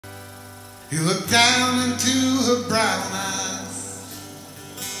He looked down into her brown eyes,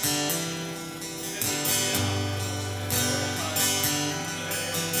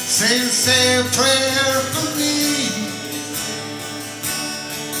 saying, say a prayer for me.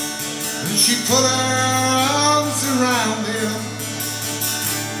 And she put her arms around him,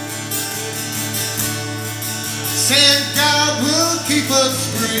 saying, God will keep us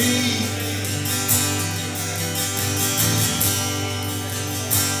free.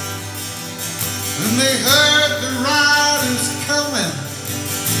 And they heard the riders coming.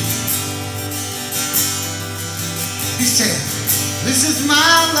 He said, this is my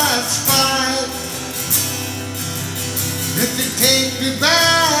last fight. If they take me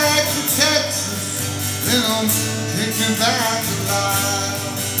back to Texas, then they'll take me back alive.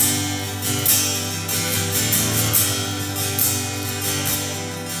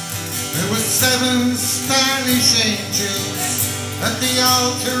 There were 7 Spanish angels at the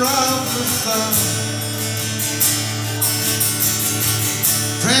altar of the sun,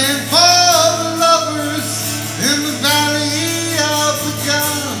 praying for the lovers in the valley of the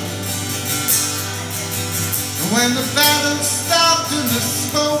gun. And when the battle stopped and the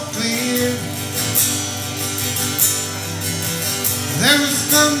smoke cleared, there was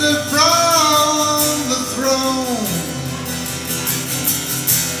thunder from the throne.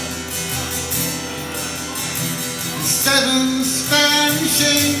 7 Spanish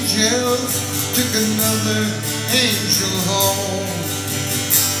angels took another angel home.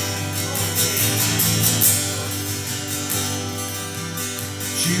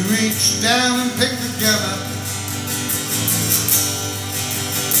 She reached down and picked the gun up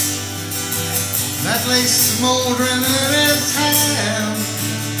that lay smoldering in his hand.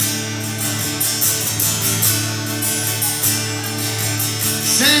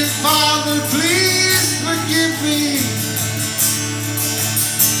 Saying, Father, please forgive me.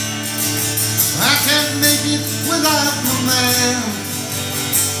 I can't make it without my man.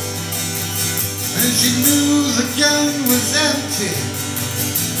 And she knew the gun was empty,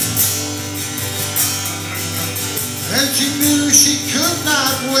 and she knew she could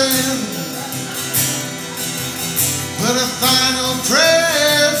not win. But a final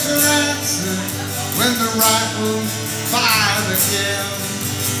prayers were answered when the rifle fired again.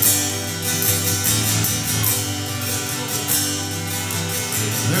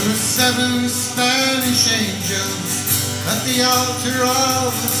 There were 7 Spanish angels at the altar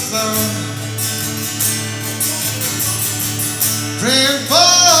of the sun, praying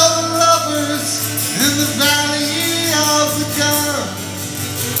for the lovers in the valley of the gun.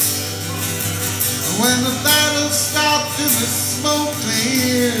 When the battle stopped and the smoke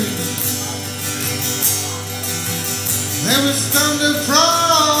cleared, there was thunder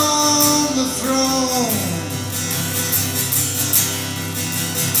from the throne.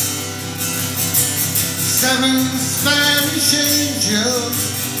 7 Spanish angels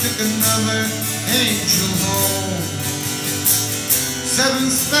took another angel home. 7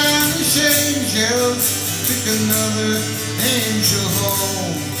 Spanish angels took another angel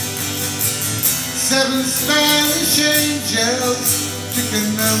home. 7 Spanish angels took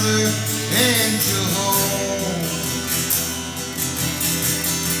another angel home.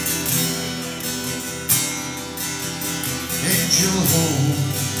 Angel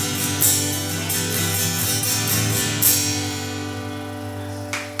home.